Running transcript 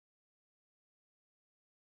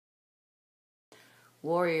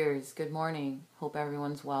Warriors, good morning. Hope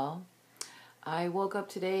everyone's well. I woke up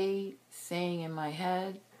today saying in my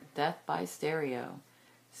head, death by stereo.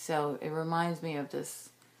 So it reminds me of this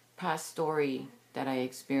past story that I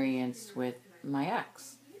experienced with my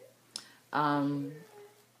ex. The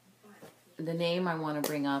name I want to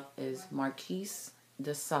bring up is MArquis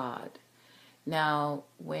de Sade. Now,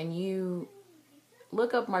 when you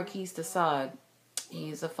look up MArquis de Sade,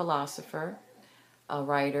 he's a philosopher, a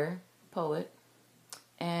writer, poet,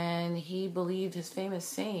 and he believed his famous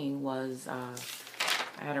saying was, I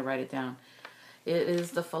had to write it down, it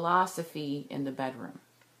is the philosophy in the bedroom.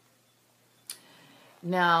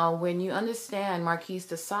 Now, when you understand MArquis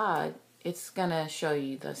de Sade, it's going to show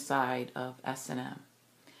you the side of S&M.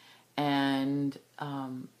 And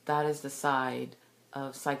that is the side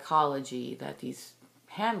of psychology that these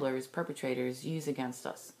handlers, perpetrators, use against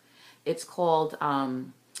us. It's called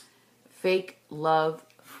fake love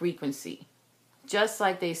frequency. Just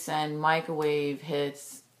like they send microwave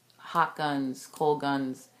hits, hot guns, cold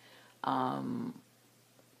guns,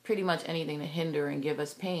 pretty much anything to hinder and give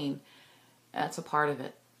us pain, that's a part of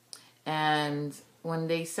it. And when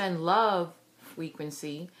they send love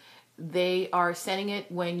frequency, they are sending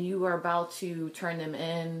it when you are about to turn them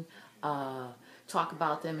in, talk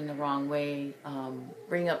about them in the wrong way,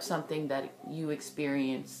 bring up something that you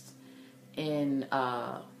experienced in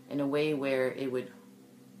a way where it would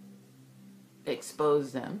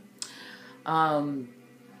expose them.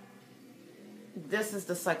 This is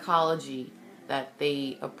the psychology that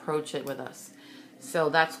they approach it with us.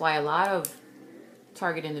 So that's why a lot of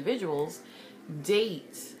target individuals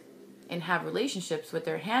date and have relationships with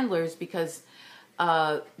their handlers, because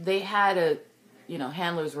they had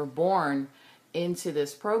handlers were born into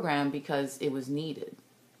this program because it was needed.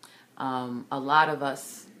 A lot of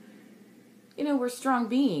us, we're strong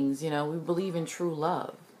beings, we believe in true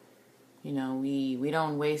love. We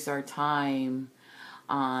don't waste our time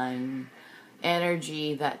on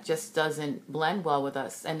energy that just doesn't blend well with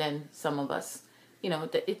us. And then some of us,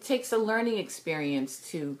 it takes a learning experience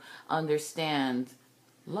to understand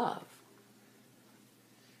love.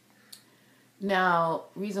 Now,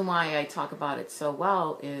 reason why I talk about it so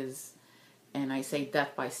well is, and I say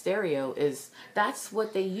death by stereo, is that's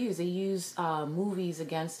what they use. They use movies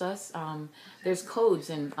against us. There's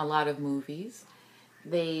codes in a lot of movies.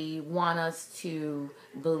 They want us to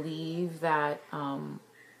believe that,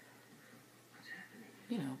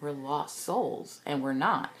 we're lost souls, and we're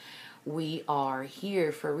not. We are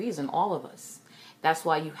here for a reason, all of us. That's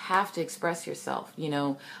why you have to express yourself.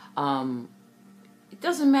 It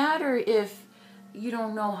doesn't matter if you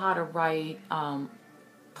don't know how to write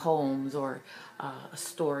poems or a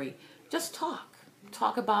story. Just talk.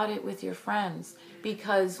 Talk about it with your friends,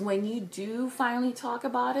 because when you do finally talk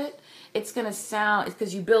about it, it's going to sound, it's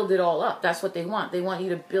because you build it all up. That's what they want. They want you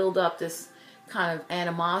to build up this kind of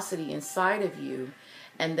animosity inside of you,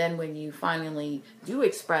 and then when you finally do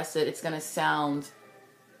express it, it's going to sound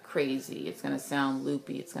crazy. It's going to sound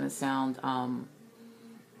loopy. It's going to sound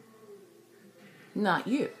not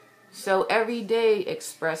you. So every day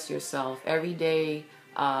express yourself. Every day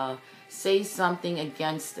say something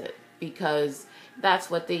against it, because that's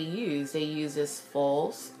what they use. They use this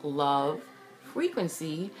false love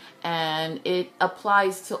frequency, and it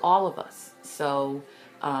applies to all of us. So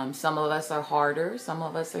some of us are harder, some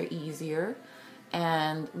of us are easier,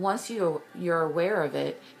 and once you're aware of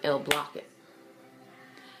it, it'll block it.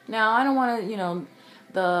 Now, I don't want to,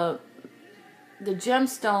 the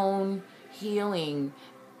gemstone healing,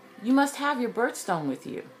 you must have your birthstone with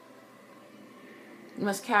you. You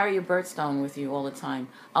must carry your birthstone with you all the time,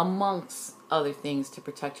 amongst other things, to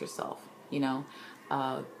protect yourself,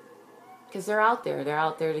 because they're out there. They're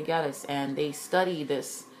out there to get us, and they study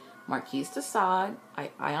this MArquis de Sade. I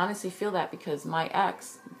honestly feel that, because my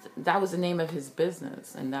ex, that was the name of his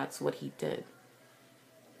business, and that's what he did.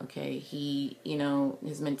 Okay, he,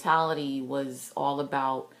 his mentality was all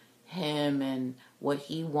about him and what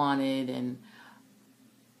he wanted, and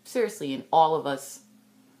seriously, and all of us,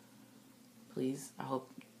 please, I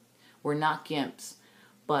hope we're not gimps,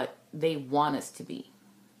 but they want us to be.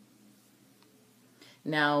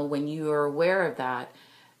 Now, when you are aware of that,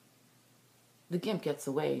 the gimp gets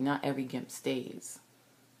away. Not every gimp stays.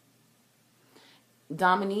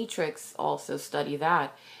 Dominatrix also study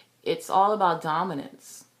that. It's all about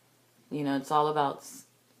dominance. It's all about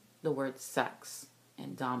the word sex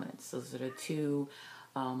and dominance. Those are the two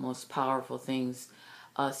most powerful things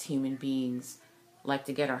us human beings like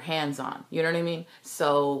to get our hands on. You know what I mean?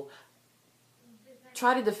 So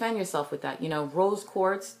try to defend yourself with that. Rose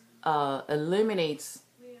quartz eliminates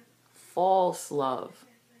false love.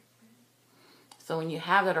 So when you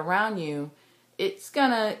have that around you, it's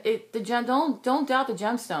gonna, don't doubt the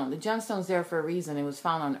gemstone. The gemstone's there for a reason. It was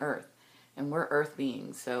found on Earth, and we're Earth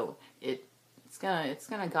beings. So it's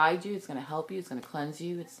gonna guide you. It's gonna help you. It's gonna cleanse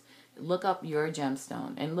you. Look up your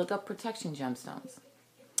gemstone and look up protection gemstones.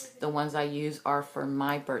 The ones I use are for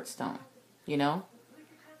my birthstone. You know,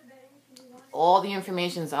 all the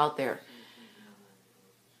information's out there.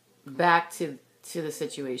 Back to the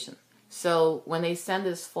situation. So when they send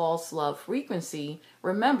this false love frequency,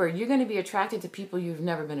 remember, you're going to be attracted to people you've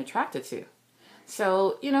never been attracted to.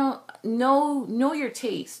 So, you know your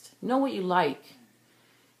taste. Know what you like.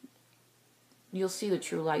 You'll see the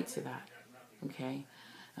true light to that. Okay?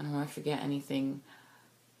 I don't want to forget anything.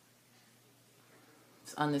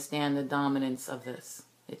 Just understand the dominance of this.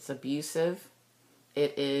 It's abusive.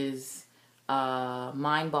 It is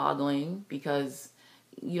mind-boggling because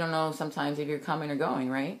you don't know sometimes if you're coming or going,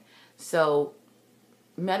 right? So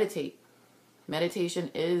meditate. Meditation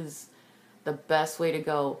is the best way to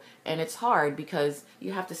go. And it's hard because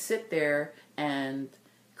you have to sit there and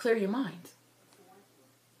clear your mind.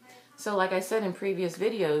 So like I said in previous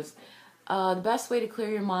videos, the best way to clear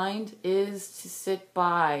your mind is to sit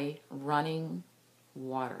by running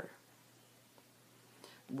water.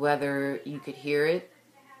 Whether you could hear it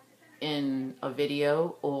in a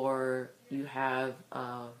video or you have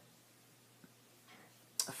a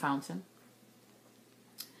fountain.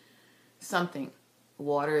 Something.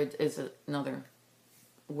 Water is another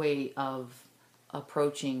way of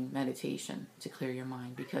approaching meditation to clear your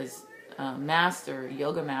mind, because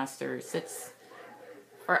yoga master sits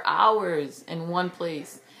for hours in one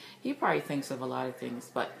place. He probably thinks of a lot of things,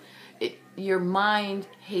 but your mind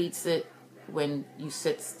hates it when you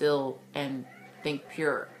sit still and think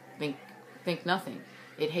pure, think nothing.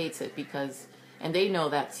 It hates it because, and they know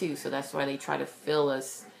that too, so that's why they try to fill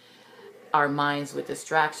our minds with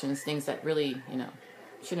distractions, things that really,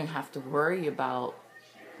 shouldn't have to worry about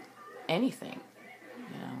anything.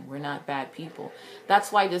 We're not bad people.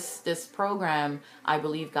 That's why this program, I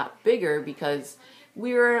believe, got bigger, because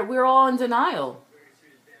we're all in denial.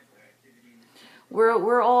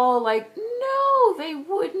 We're all like, no, they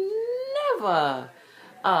would never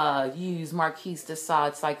use MArquis de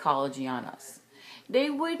Sade psychology on us.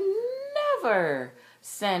 They would never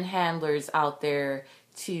send handlers out there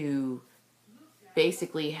to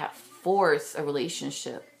basically force a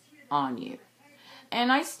relationship on you.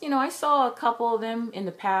 And I saw a couple of them in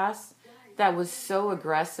the past that was so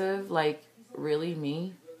aggressive, like, really,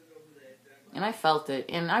 me? And I felt it,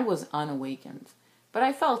 and I was unawakened. But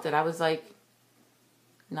I felt it. I was like,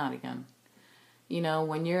 not again.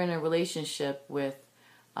 When you're in a relationship with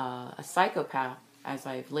a psychopath, as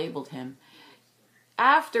I've labeled him,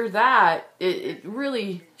 after that, it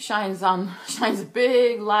really shines a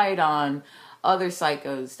big light on other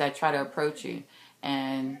psychos that try to approach you.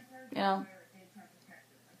 And,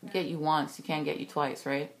 get you once, you can't get you twice,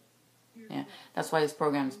 right? Yeah, that's why this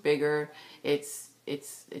program's bigger. It's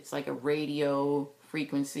like a radio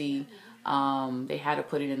frequency. They had to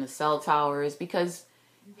put it in the cell towers because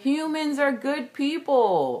humans are good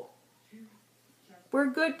people. We're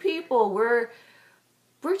good people. We're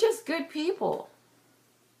just good people.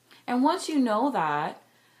 And once you know that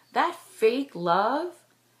fake love,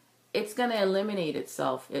 it's going to eliminate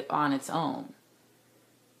itself on its own.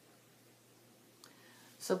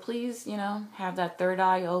 So please, have that third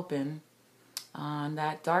eye open on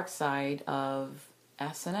that dark side of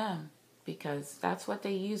S&M, because that's what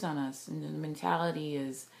they use on us. And the mentality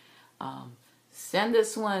is, send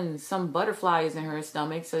this one some butterflies in her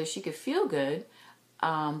stomach so she could feel good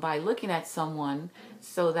by looking at someone,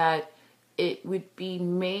 so that it would be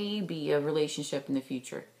maybe a relationship in the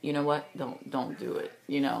future. You know what? Don't do it.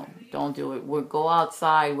 Don't do it. We'll go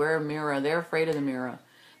outside, wear a mirror. They're afraid of the mirror.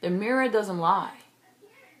 The mirror doesn't lie.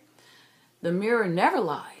 The mirror never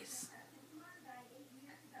lies.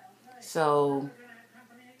 So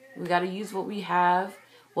we got to use what we have,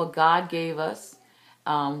 what God gave us.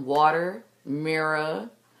 Water, mirror,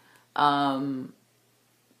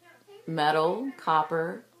 metal,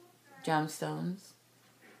 copper, gemstones.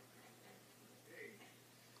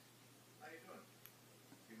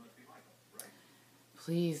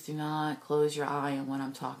 Please do not close your eye on what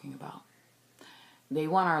I'm talking about. They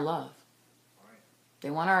want our love. They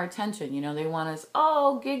want our attention. They want us,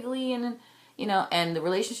 giggly, and, and the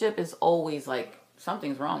relationship is always like,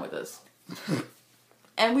 something's wrong with us.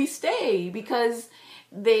 And we stay because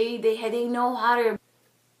they know how to.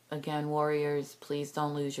 Again, warriors, please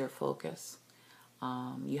don't lose your focus.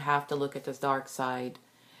 You have to look at this dark side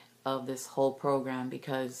of this whole program,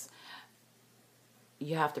 because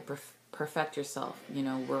you have to perfect yourself.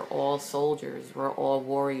 We're all soldiers. We're all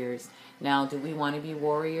warriors. Now, do we want to be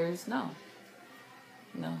warriors? No.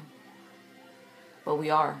 No. But we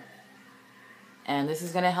are. And this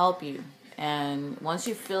is going to help you. And once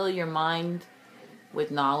you fill your mind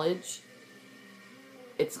with knowledge,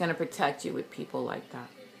 it's going to protect you with people like that.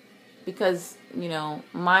 Because, you know,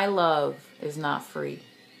 my love is not free.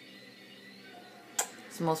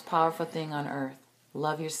 It's the most powerful thing on earth.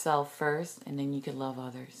 Love yourself first, and then you can love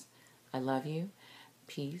others. I love you.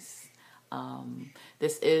 Peace.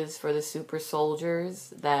 This is for the super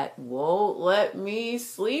soldiers that won't let me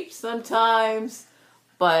sleep sometimes.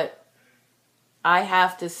 But I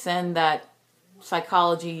have to send that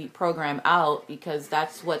psychology program out because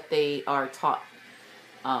that's what they are taught.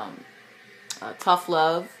 Tough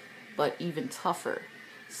love, but even tougher.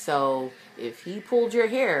 So if he pulled your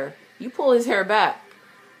hair, you pull his hair back.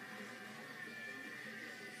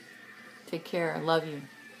 Take care. I love you.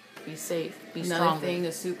 Be safe. Be strong. Another thing,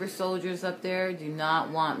 the super soldiers up there do not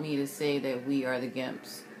want me to say that we are the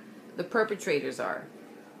gimps. The perpetrators are.